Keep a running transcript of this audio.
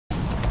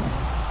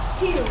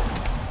Pew.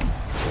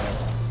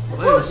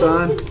 Later,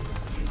 son.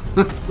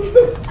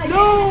 I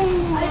No!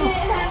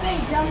 didn't have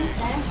any jump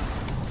set.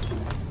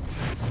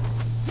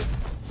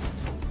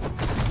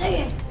 Say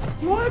it.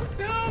 What?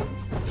 No!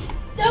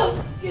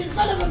 No! You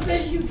son of a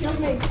bitch, you killed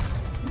me.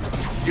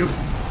 You.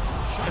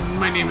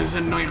 My name is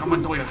Noya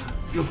Montoya.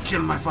 You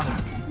killed my father.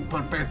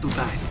 Prepare to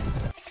die.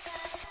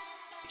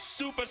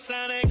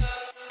 Supersonic.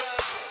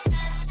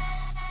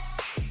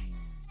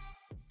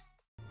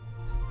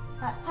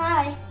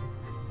 Hi.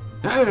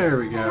 There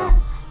we go.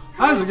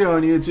 How's it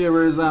going,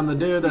 YouTubers? I'm the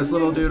dude. That's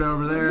little dude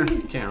over there.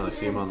 Can't really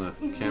see him on the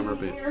camera,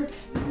 but hear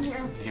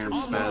him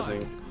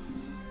spazzing.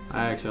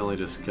 I accidentally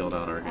just killed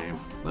out our game.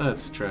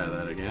 Let's try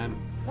that again.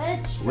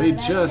 We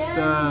just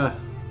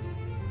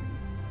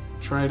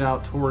tried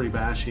out Tori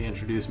Bash. He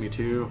introduced me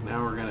to.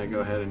 Now we're gonna go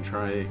ahead and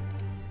try.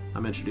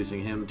 I'm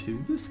introducing him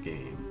to this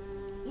game.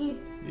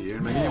 You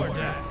and my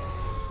game.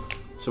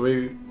 So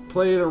we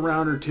played a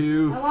round or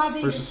two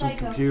versus some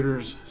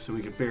computers, so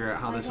we could figure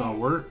out how this all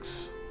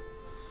works.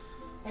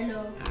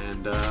 Hello.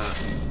 And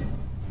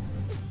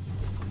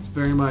it's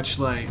very much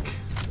like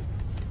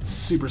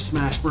Super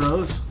Smash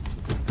Bros. It's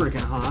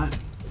freaking hot.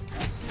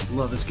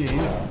 Love this game.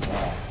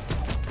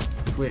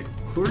 Wait,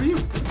 who are you?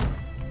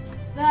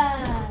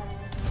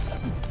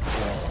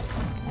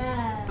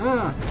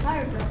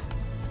 Fire girl.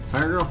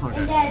 Fire girl? Okay.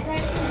 And Dad's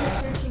actually just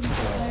searching for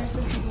players.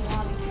 This is the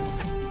lobby.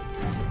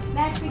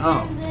 Match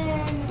begins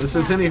in... This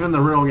isn't even the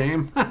real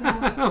game?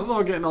 I was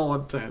all getting all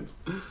intense.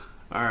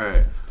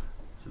 Alright.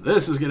 So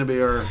this is going to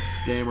be our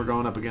game. We're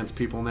going up against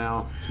people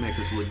now. Let's make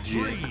this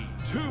legit. 3,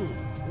 2,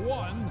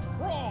 1,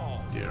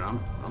 brawl. Dude,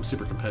 I'm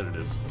super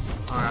competitive.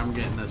 Alright, I'm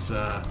getting this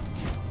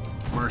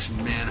Martian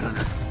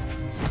Manhunter.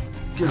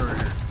 Get over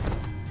here.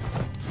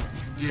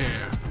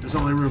 Yeah, there's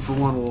only room for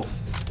one wolf.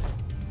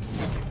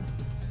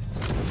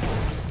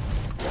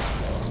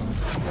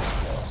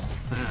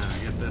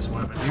 Get this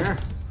weapon here.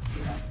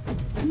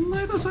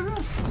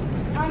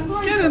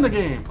 Get in the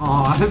game!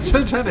 Aw, I was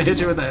just trying to hit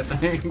you with that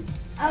thing.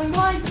 I'm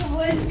going to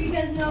win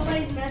because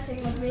nobody's messing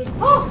with me.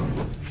 Oh!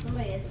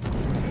 Somebody is.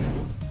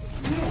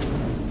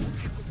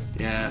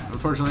 Yeah,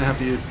 unfortunately I have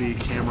to use the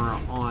camera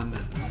on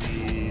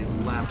the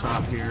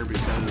laptop here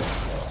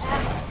because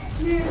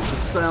it's a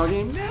style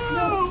game.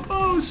 No!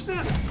 Oh,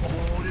 snap!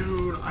 Oh,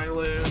 dude, I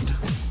lived.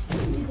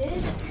 You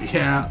did?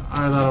 Yeah,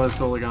 I thought I was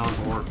totally gone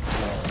for.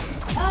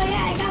 Oh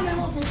yeah, I got my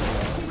whole pistol.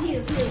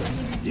 Pew, pew, pew.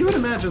 You would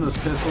imagine those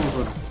pistols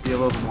would be a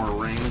little bit more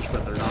range,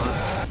 but they're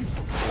not.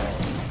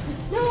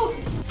 No!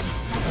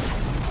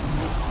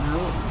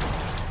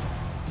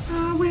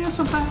 No. We're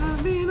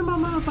surviving a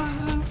mama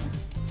fire.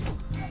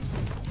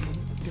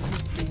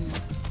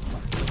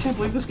 I can't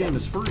believe this game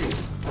is free.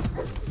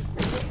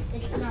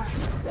 It's not.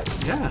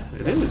 Yeah,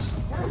 it is.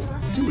 No, it's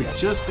not. Dude, we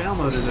just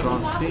downloaded it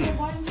on Steam.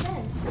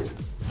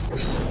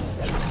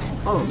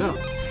 Oh no.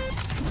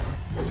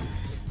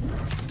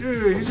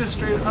 Dude, you just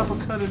straight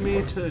uppercutted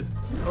me to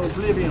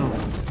oblivion.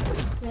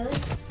 Really?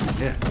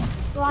 Yeah.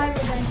 Blind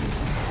revenge.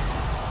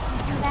 You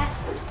see that?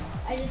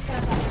 I just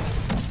got that.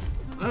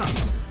 Oh,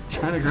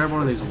 trying to grab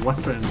one of these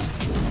weapons.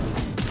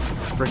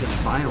 Freaking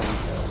violent.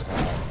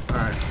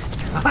 Alright.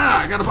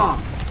 Aha! I got a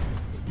bomb!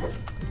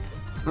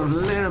 Oh,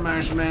 later,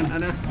 Martian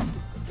Manhunter.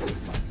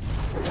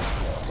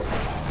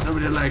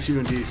 Nobody likes you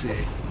in DC.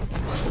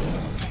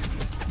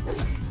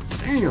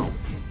 Damn!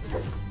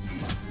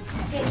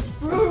 It's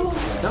brutal.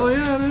 Hell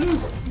yeah, it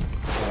is!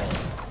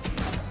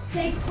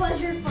 Take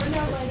pleasure for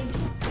nobody.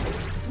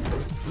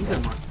 Look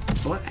at my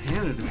butt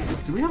handed to me.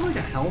 Do we have like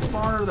a health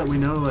bar that we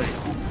know like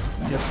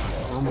get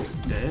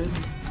almost dead?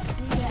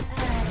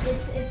 Yeah,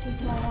 it's if you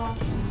fall off.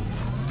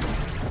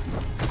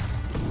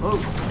 Oh,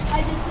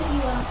 I just hit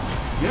you up.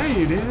 yeah,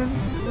 you did.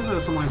 What is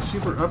that, some like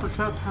super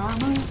uppercut power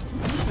move?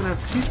 You're gonna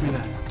have to teach me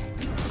that.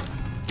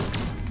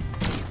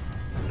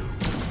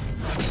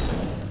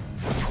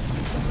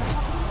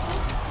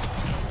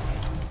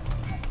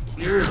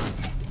 Yeah.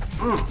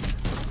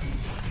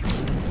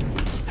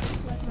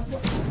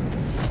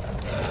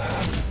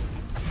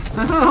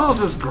 I'll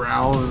just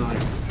growl and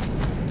like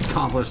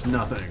accomplish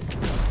nothing.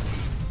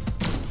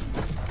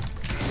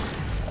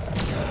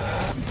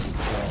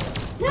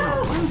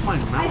 No! Why is my I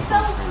mouse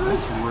fell on screen? through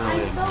That's it. really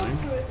I fell annoying.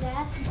 through it,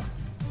 Dad.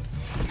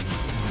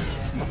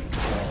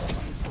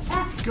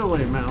 Ah, Go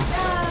away, mouse.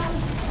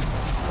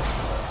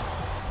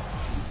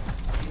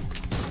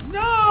 no.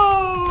 No!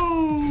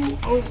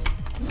 Oh.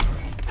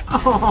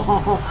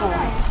 Oh.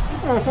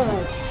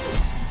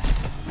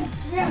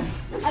 Yeah,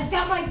 I've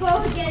got my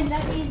bow again.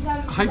 That means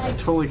I'm I like,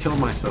 totally killed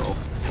myself.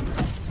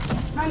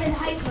 I'm in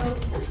hype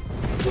mode.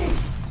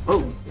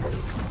 Oh.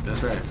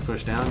 That's right.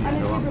 Push down, you I'm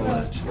can in go off the super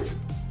ledge.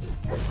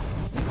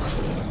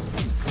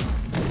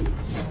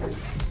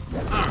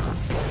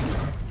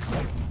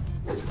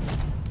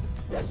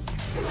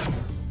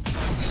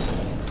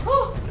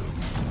 Oh!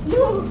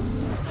 No!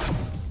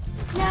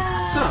 No!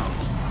 So,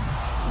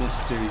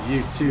 Mr.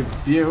 YouTube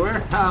viewer,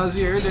 how's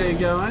your day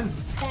going?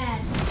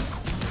 Bad.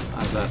 I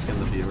was asking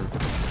the viewer.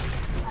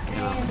 You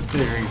know,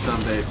 figuring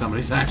someday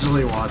somebody's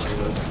actually watching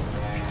this.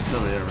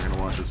 Nobody ever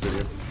gonna watch this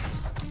video.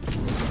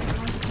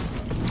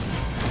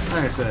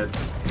 like I said,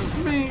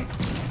 me,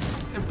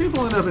 if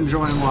people end up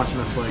enjoying watching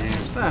us play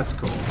games, that's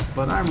cool.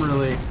 But I'm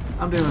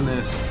doing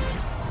this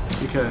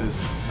because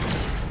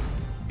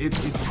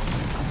it's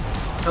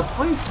a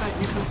place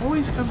that you can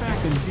always come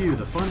back and view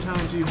the fun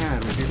times you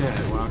had with your dad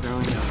while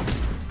growing up.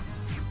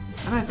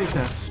 And I think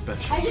that's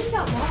special. I just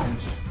got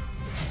launched.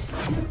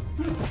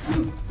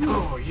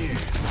 Oh, yeah.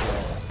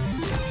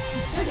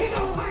 Did you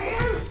know who I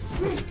am?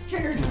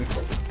 Triggered.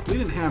 We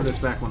didn't have this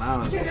back when I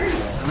was... I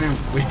mean,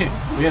 we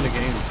had a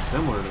game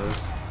similar to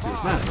this. Super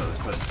Smash Bros.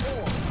 But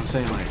I'm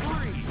saying, like,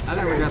 I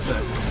never got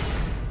to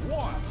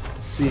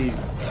see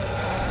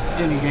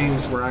any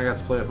games where I got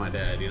to play with my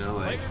dad, you know?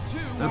 Like,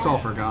 that's all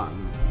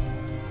forgotten.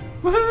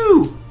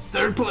 Woohoo!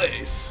 3rd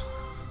place!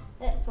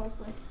 At 4th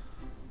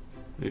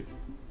place.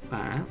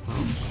 Alright,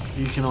 well,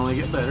 you can only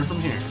get better from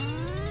here.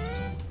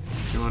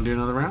 You want to do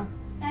another round?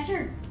 Yeah,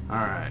 sure.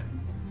 Alright.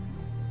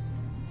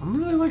 I'm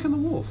really liking the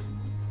wolf.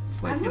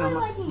 It's like, I'm you know,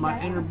 really my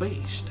liking inner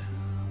beast.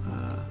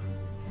 I'm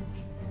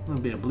going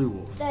to be a blue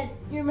wolf. Dad,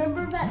 you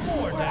remember that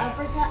super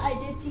uppercut I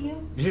did to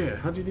you? Yeah,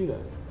 how'd you do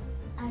that?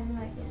 I have no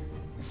idea.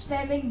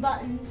 Spamming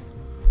buttons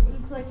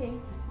and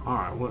clicking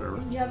Alright, whatever.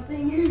 and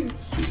jumping.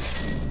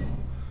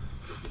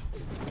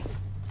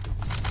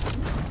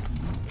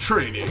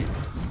 Training.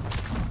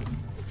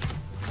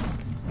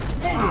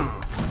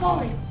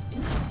 Falling.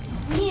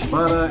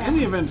 But in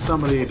the event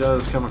somebody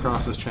does come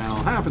across this channel,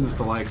 happens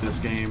to like this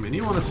game, and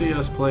you want to see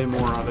us play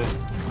more of it,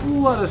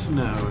 let us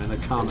know in the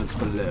comments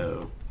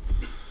below.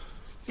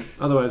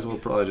 Otherwise, we'll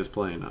probably just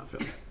play and not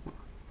film.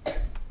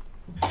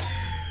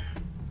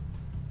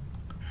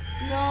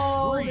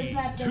 No, this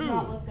map does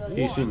not look good.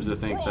 He seems to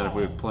think that if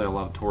we play a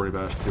lot of Tory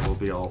Bash, people will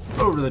be all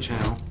over the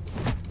channel.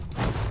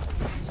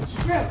 It's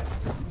true.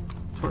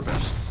 Tory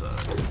Bash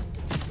sucked.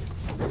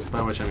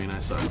 By which I mean I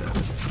sucked at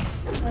it.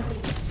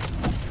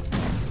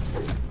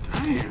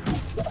 Damn.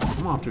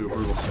 I'm off to a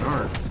brutal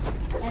start.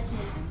 That's me.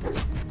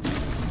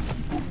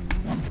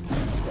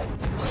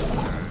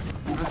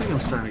 I think I'm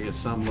starting to get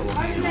some little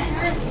hang of it.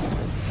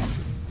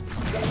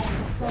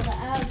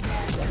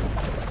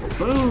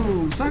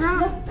 Boom! Suck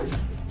up!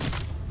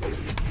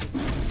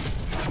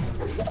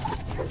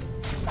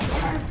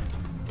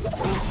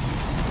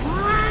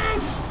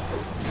 What?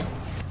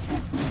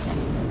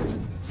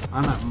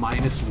 I'm at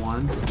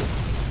 -1.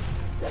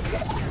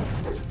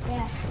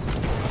 Yeah.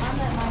 I'm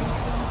at -1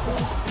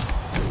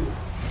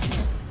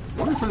 I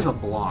wonder if there's a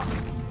block.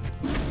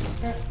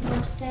 too.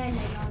 We're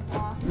standing on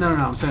blocks. No,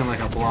 I'm saying like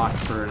a block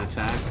for an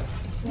attack.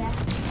 Yeah. Are you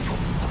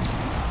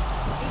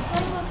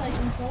playing with my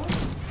controller?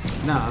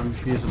 No, I'm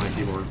using my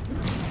keyboard.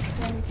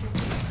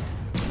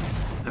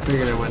 I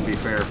figured it wouldn't be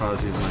fair if I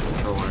was using my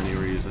controller and you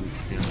were using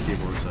the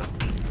keyboard, so I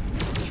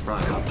should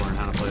probably have to learn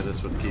how to play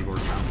this with keyboard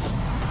mouse.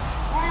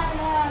 Down,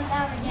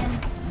 down again.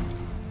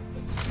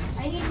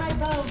 I need my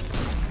bow.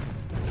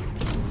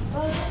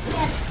 Oh,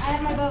 yes, I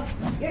have my bow.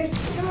 Yes,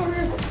 come over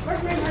here.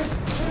 Where's my bow?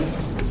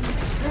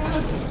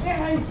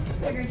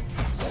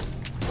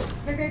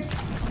 Figured.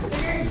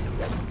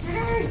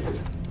 Die.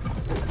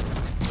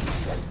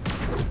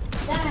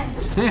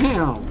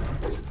 Damn!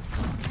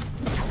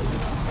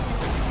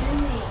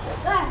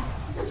 Ah.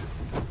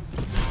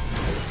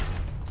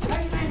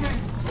 Where's my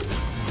knife?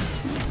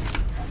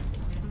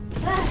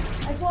 Ah,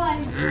 I fly.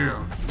 Yeah.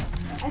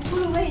 I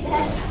flew away,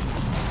 Dad.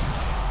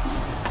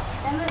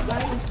 That my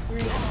body is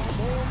free.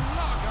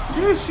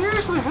 Dude,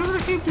 seriously, how do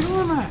they keep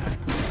doing that?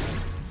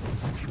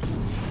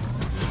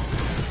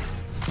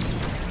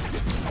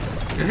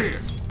 Yeah.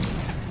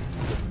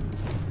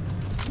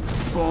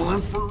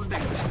 Falling for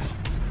ridiculous.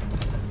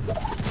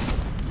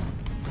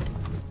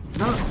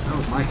 No, that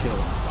was my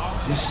kill.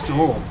 You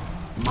stole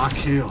my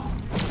kill.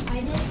 I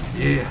did?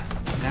 Yeah.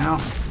 Now,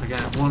 I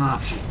got one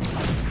option.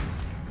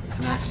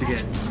 And that's to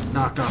get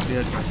knocked off the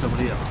edge by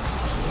somebody else.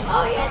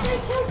 Oh, yes, I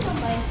killed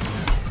somebody.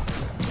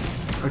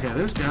 Okay,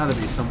 there's gotta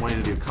be some way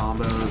to do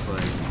combos,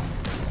 like,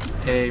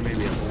 hey,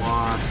 maybe a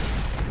block,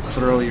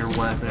 throw your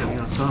weapon, you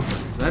know,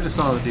 something. 'Cause I just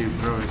saw the dude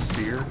throw his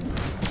spear.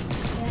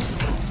 Yeah.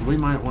 So we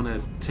might want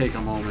to take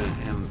a moment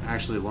and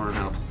actually learn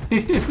how to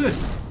play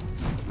this.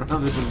 Rather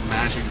than just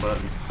mashing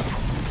buttons.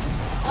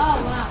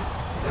 Oh, wow.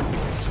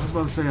 So I was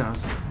about to say, I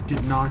was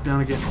getting knocked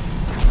down again.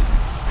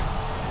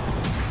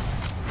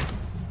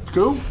 It's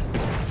cool.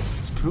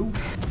 It's cool.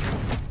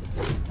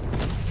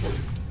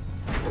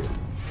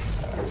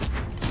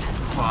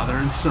 Father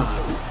and son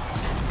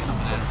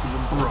coming in for the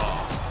brawl.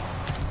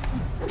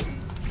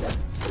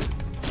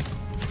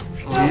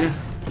 Oh yeah?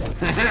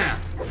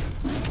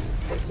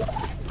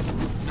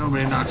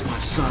 Nobody knocks my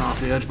son off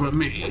the edge but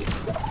me.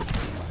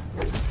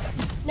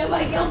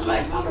 Nobody kills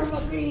my father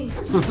but me.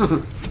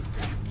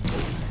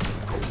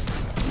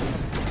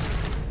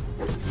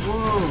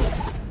 Whoa.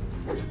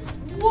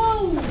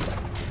 Whoa.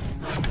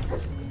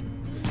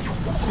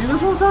 See,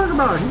 that's what I'm talking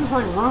about. He just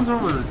like runs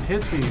over and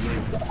hits me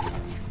like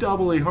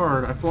doubly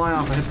hard. I fly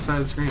off, I hit the side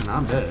of the screen, and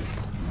I'm dead.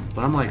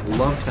 But I'm like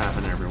love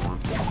tapping everyone.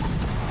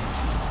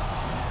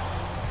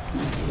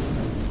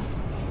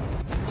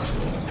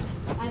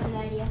 I have an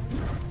idea.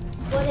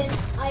 What if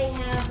I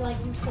have like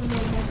some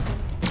momentum?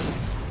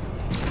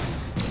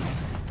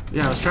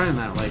 Yeah, I was trying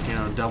that, like, you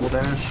know, double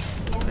dash.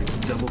 Yeah. Like,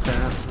 double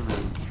tap, and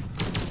then...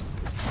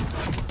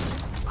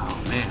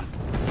 Oh, man.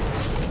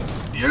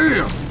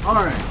 Yeah!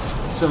 Alright,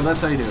 so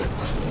that's how you do it.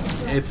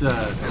 It's,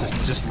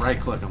 just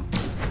right-click them.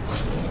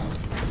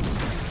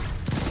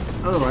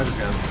 Oh, I just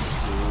got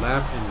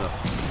slapped in the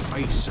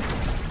face.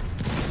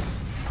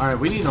 Alright,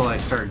 we need to, like,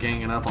 start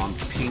ganging up on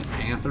Pink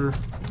Panther.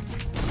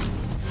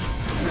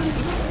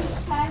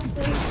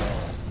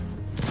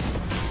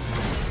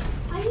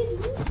 How do you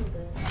lose with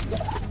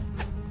this?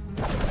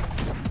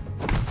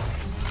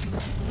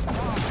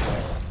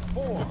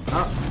 4,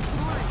 Oh.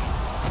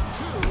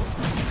 3,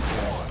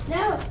 2, 1.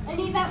 No! I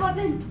need that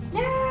weapon!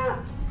 No!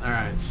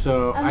 Alright,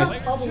 so I love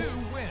Player bubble. 2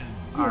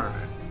 wins.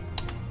 Alright.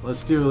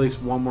 Let's do at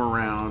least one more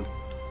round.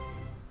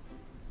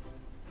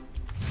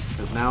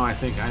 Because now I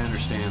think I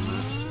understand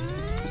this.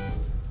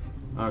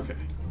 Okay.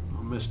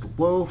 Mr.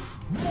 Wolf.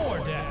 More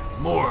decks.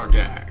 More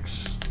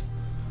decks.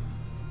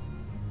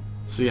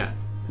 So yeah,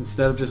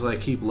 instead of just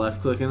like keep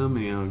left clicking them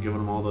and, you know, giving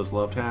them all those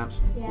love taps,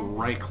 Yeah.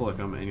 right click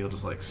them and you'll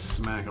just like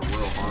smack them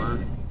real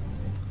hard.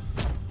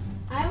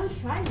 I was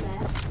trying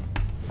that.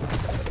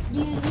 Do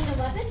you need a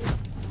weapon?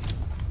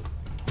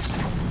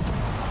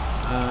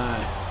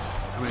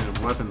 I mean,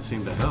 the weapons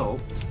seem to help.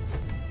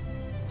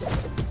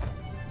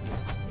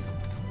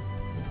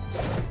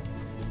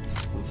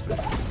 Let's see.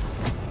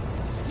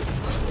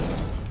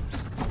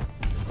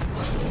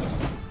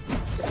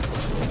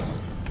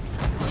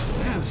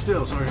 Stand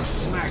still so I can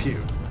smack you.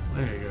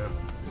 There you go.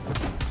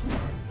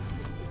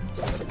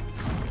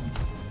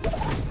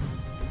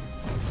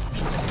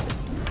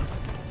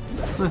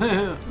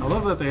 I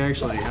love that they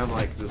actually have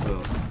like just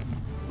a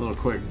little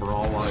quick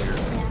brawl while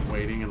you're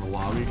waiting in the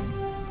lobby.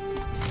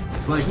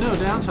 It's like no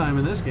downtime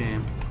in this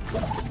game.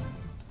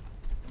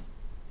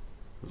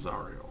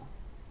 Zariel.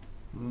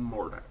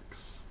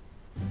 Mordex.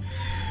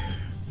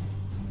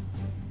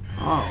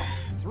 Oh,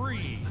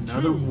 3,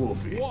 Another 2,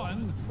 wolfie.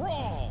 1,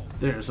 brawl.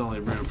 there's only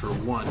room for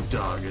one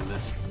dog in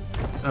this.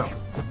 Oh,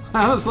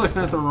 I was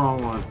looking at the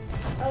wrong one.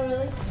 Oh,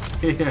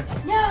 really? Yeah.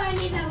 No, I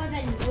need that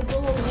weapon. With the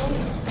little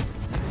wolf.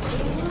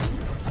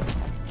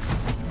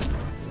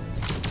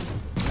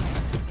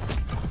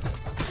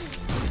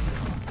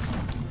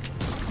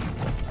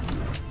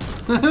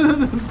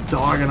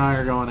 Dog and I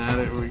are going at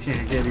it. We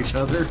can't get each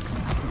other.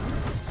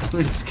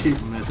 We just keep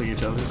missing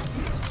each other.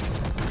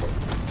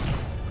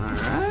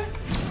 Alright.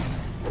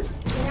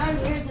 And I'm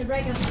here to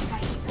break up the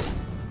fight.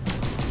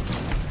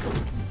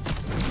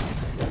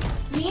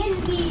 Me and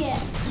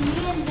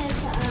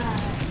this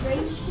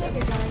race chick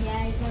are going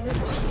at each other.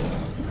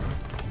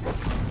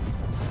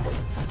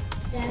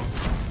 Yeah,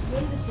 me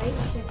and this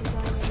race chick are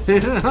going at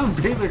each other. I'm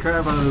beating the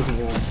crap out of this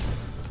wolf.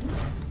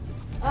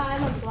 Oh,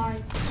 I'm on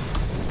fly.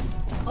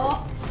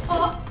 Oh,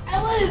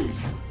 I live!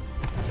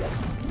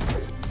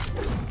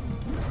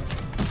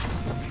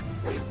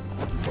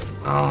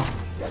 Oh.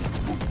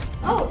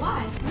 Oh,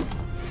 why?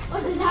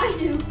 What did I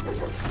do?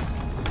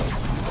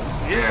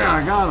 Yeah,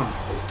 I got him.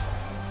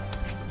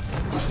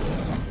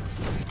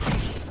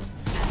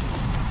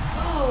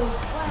 Oh,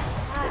 what?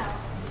 How?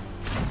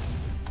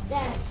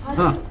 Dad,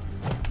 Huh.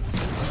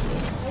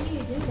 how do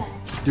you do that?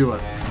 Do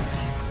it.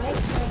 Right?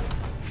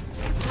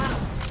 Like, how?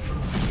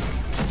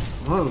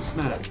 Whoa,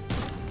 snap.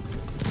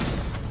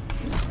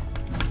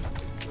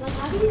 Like,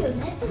 how do you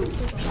hit them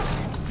super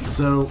hard?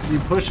 So you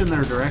push in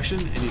their direction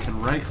and you can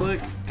right click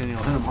and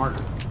you'll hit them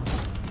harder.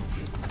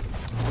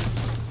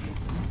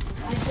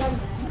 I've done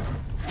that.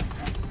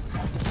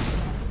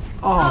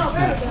 Oh, There we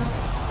snap. go.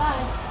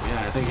 Bye.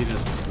 Yeah, I think he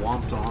just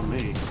whomped on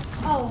me.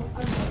 Oh,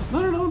 okay.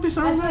 No, don't be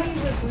sorry. I about thought it.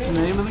 you were It's the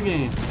great. name of the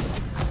game.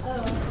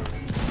 Oh.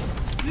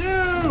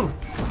 No!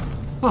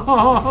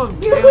 Oh,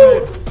 damn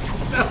it!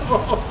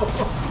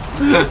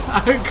 No!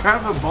 I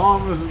grabbed the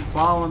bomb as it's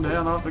falling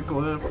down off the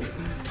cliff.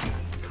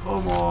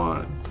 Come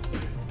on.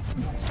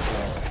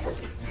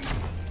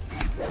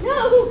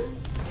 No!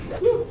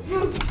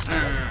 No!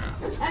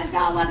 I've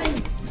got a weapon!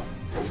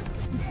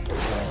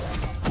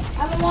 I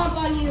have a womp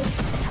on you!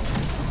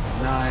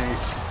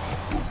 Nice.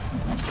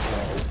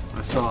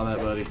 I saw that,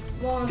 buddy.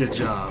 Womp. Good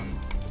job.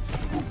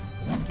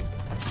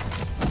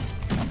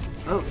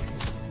 Oh.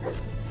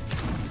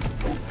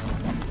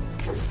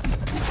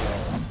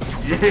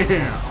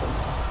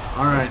 Yeah!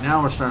 Alright,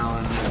 now we're starting to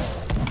learn this.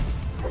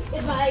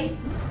 Goodbye.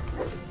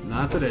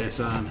 Not today,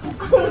 son.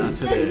 I'm Not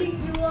today.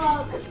 sending you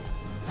up.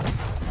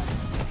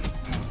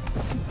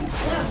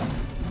 No.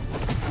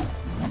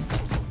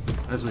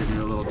 As we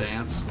do a little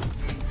dance.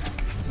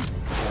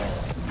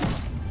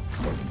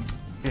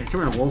 Hey,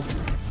 come here, wolf.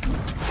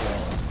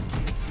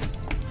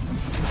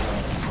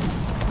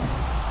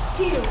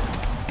 Cute.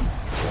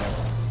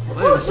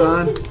 Later,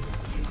 son.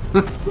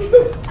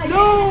 I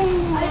No!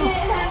 I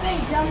didn't have any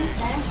jump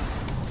set.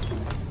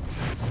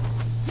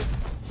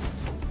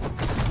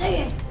 Say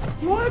it.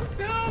 What?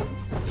 No!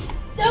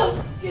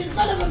 No! You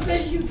son of a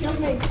bitch, you killed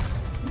me.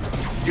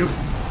 You.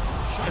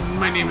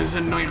 My name is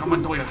Noya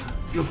Montoya.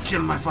 You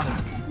killed my father.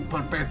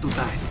 Prepare to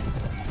die.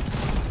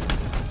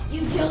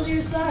 You killed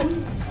your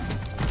son.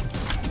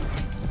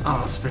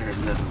 Oh, it's fair.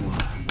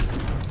 11-1.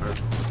 Or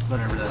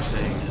Whatever that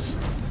saying is.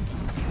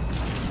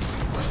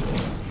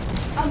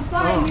 I'm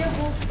fine, you're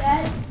both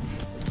dead.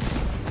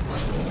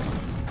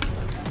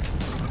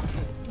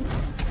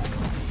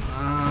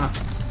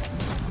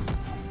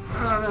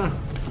 I don't know.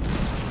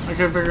 I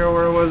can't figure out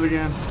where it was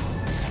again.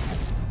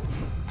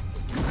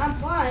 I'm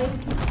fine.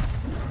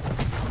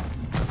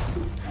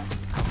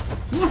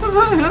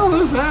 What the hell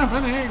is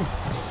happening?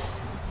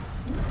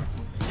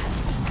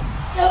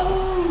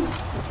 No!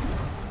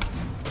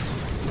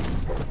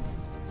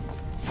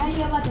 I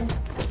need a weapon.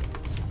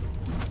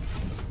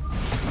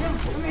 No,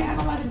 let me have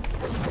a weapon.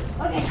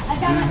 Okay, I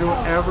got my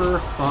Whoever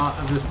thought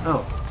of this...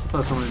 Oh, I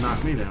thought somebody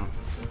knocked me down.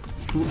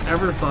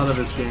 Whoever thought of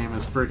this game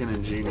is freaking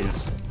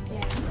ingenious.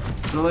 Yeah.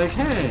 They're like,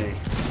 hey,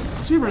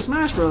 Super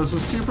Smash Bros.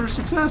 Was super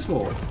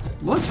successful.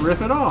 Let's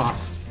rip it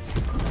off.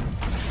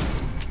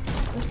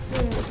 Let's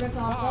do it. Rip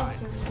off.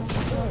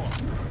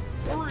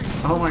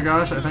 Oh my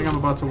gosh, I think I'm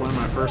about to win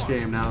my first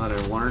game now that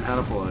I've learned how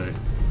to play.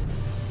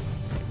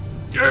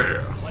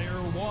 Yeah! Player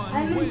one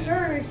I'm in wins.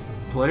 third.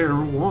 Player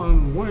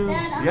one wins.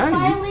 Dad, I'm Yeah,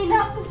 finally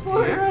not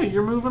before. yeah,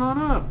 you're moving on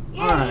up.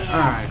 Yeah.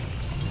 Alright.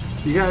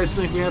 You guys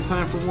think we have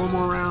time for one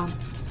more round?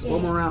 Yeah.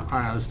 One more round?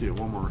 Alright, let's do it.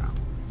 One more round.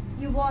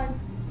 You won.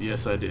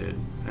 Yes, I did.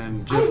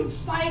 And I'm just,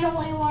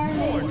 finally Four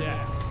learning.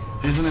 decks.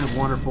 isn't it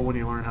wonderful when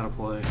you learn how to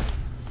play?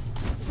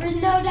 There's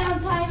no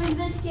downtime in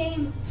this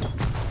game.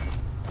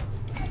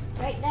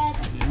 Right, Dad?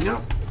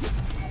 Nope.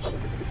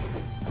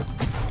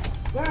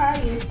 Where are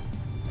you?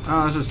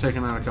 I was just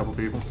taking out a couple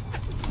people.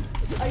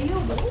 Are you a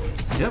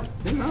wolf? Yep,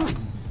 you know.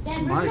 It's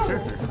Dad, my there's no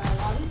character. wolf in my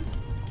lobby.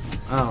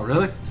 Oh,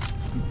 really?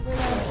 We're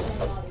not in the same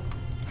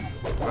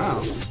lobby.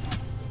 Wow.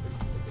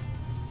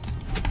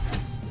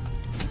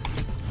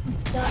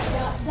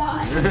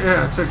 Dot.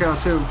 Yeah, I took out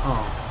two.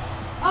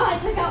 Oh. Oh, I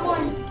took out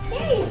one.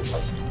 Yay!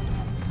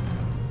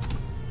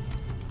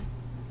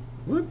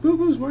 What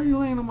boo-boos? Why are you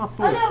laying on my Oh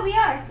foot? no, we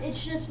are.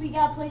 It's just we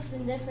got placed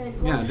in different.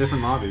 Yeah, lobbies.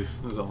 different lobbies.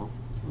 That's all.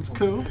 It's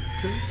cool.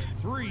 It's cool.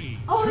 3,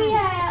 Oh 2,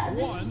 yeah,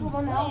 this is the 1,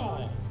 one I was on.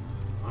 brawl.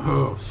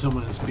 Oh,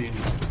 someone is being...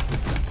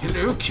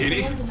 Hello,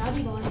 kitty. There's another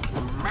one.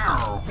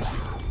 Meow.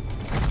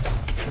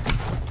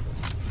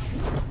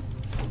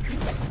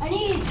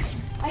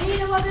 I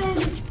need a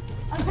weapon.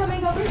 I'm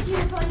coming over to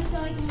your place so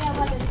I can get a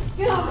weapon.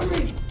 Get off of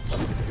me.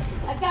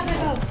 I've got my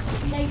bow.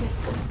 Be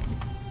dangerous.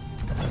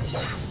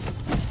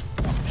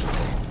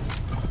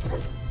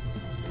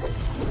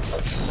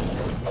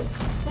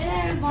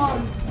 Banana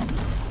bomb.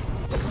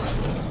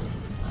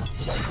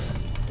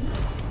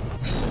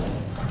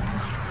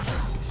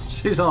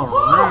 She's all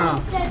Oh,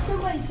 around. Dad,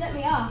 somebody set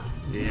me off.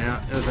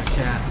 Yeah, it was a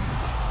cat.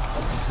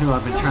 That's who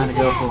I've been trying to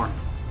go for.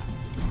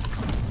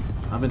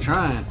 I've been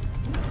trying.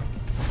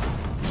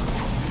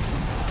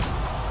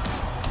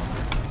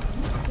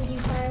 Did you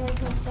finally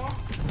come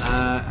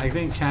back? I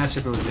think catch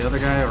if it was the other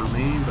guy or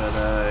me, but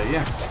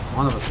yeah,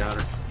 one of us got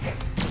her.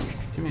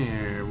 Come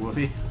here,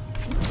 Woofy.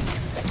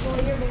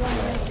 Well, you're the one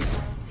that is.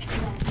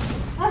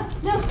 Oh,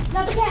 no,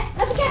 not the cat,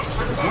 not the cat,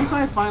 not the cat. Once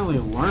I finally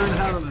learn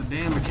how the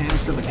damn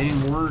mechanics of the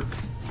game work,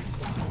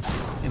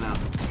 you know,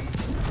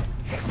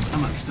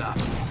 I'm not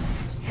stopping.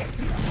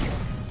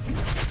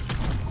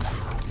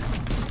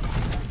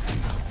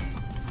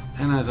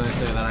 And as I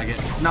say that, I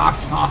get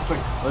knocked off a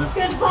cliff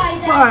Goodbye,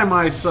 Dad. by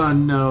my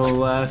son, no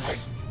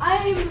less.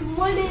 I'm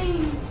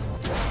winning.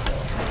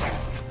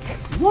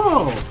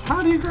 Whoa!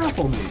 How do you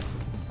grapple me?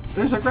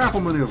 There's a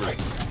grapple maneuver.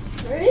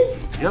 There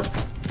is? Yep.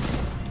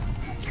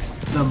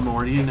 The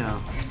more you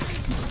know.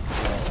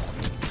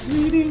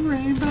 Reading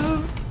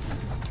Rainbow.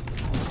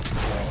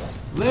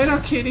 Little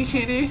kitty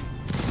kitty.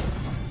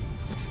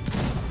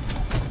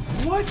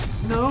 What?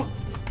 No.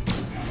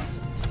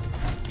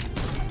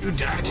 You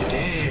die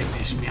today,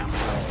 Miss Meow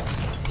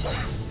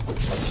Meow.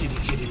 Kitty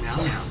kitty meow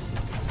meow.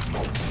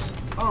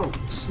 Oh,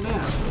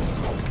 snap.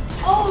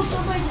 Oh,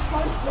 somebody just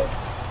punched me.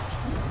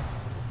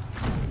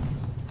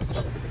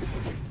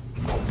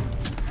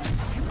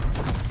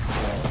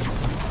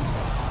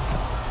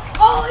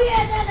 Oh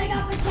yeah, Dad, I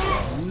got the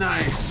cat.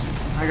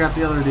 Nice. I got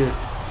the other dude.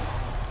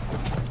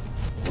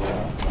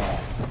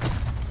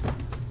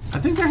 I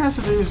think there has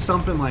to do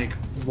something like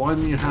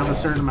when you have a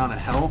certain amount of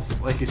health.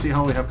 Like you see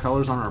how we have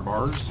colors on our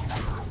bars?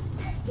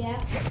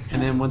 Yeah.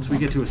 And then once we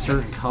get to a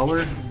certain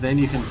color, then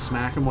you can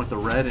smack them with the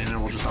red and it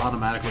will just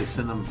automatically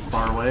send them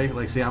far away.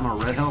 Like see, I'm a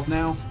red health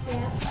now.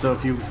 Yeah. So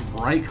if you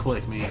right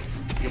click me,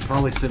 you'll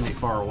probably send me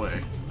far away.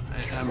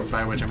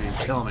 By which I mean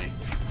kill me.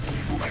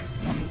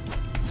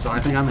 So I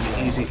think I'm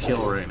an easy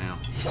kill right now.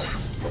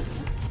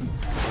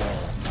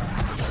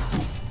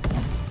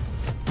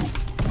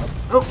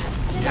 Oh,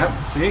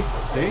 yep, see?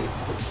 See?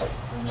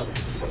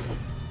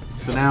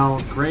 So now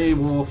Grey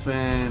Wolf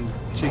and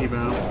Chicky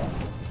Boom.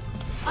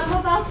 I'm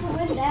about to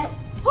win, Dad.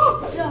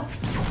 Oh no.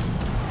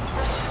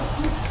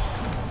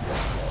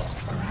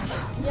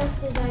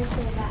 Just as I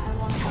say that, I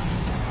want to.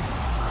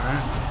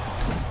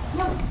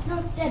 Alright.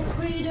 No, Dad,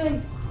 what are you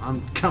doing?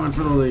 I'm coming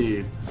for the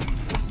lead.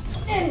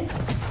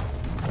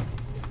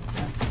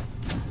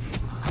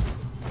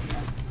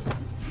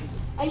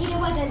 I need a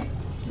weapon.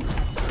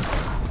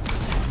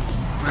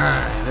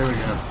 Alright, there we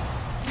go.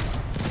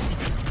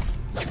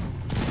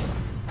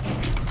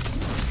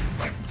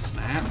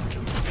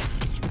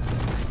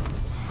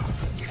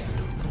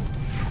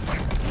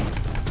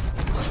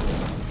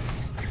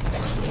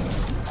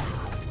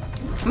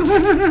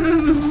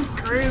 This is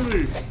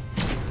crazy.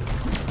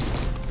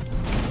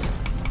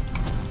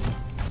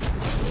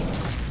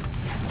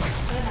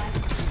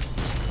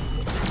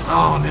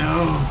 Oh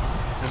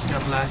no. Just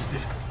got blasted.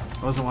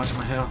 I wasn't watching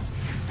my health.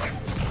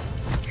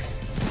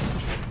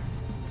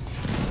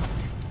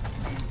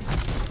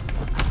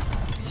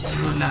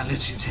 I will not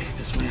let you take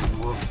this win,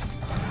 wolf.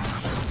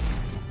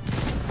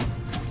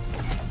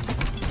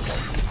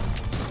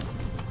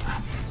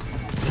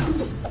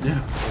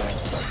 No.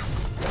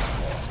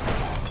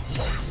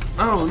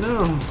 Oh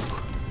no.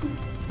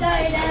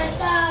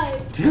 Die.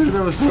 Dude,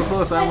 that was so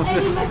close. I almost I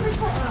hit. need my first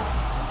one. Oh.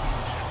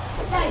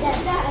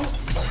 Die.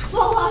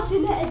 Fall off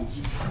an edge.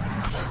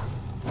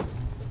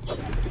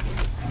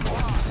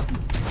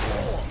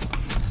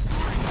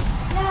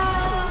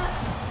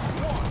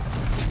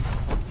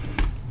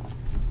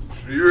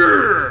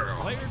 Yeah.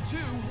 Player 2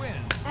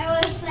 wins. I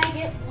was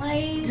second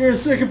place. You're in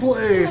second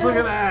place. Look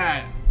at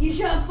that. You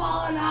should have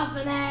fallen off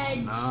an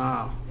edge.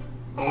 Oh.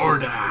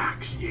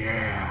 Ordax.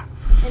 Yeah.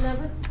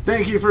 Remember?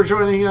 Thank you for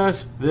joining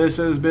us. This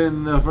has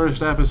been the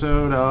first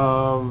episode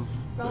of...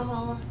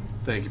 Brawlhalla.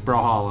 Thank you,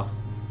 Brawlhalla.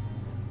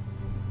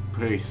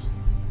 Peace.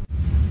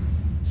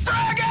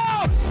 Frag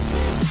out!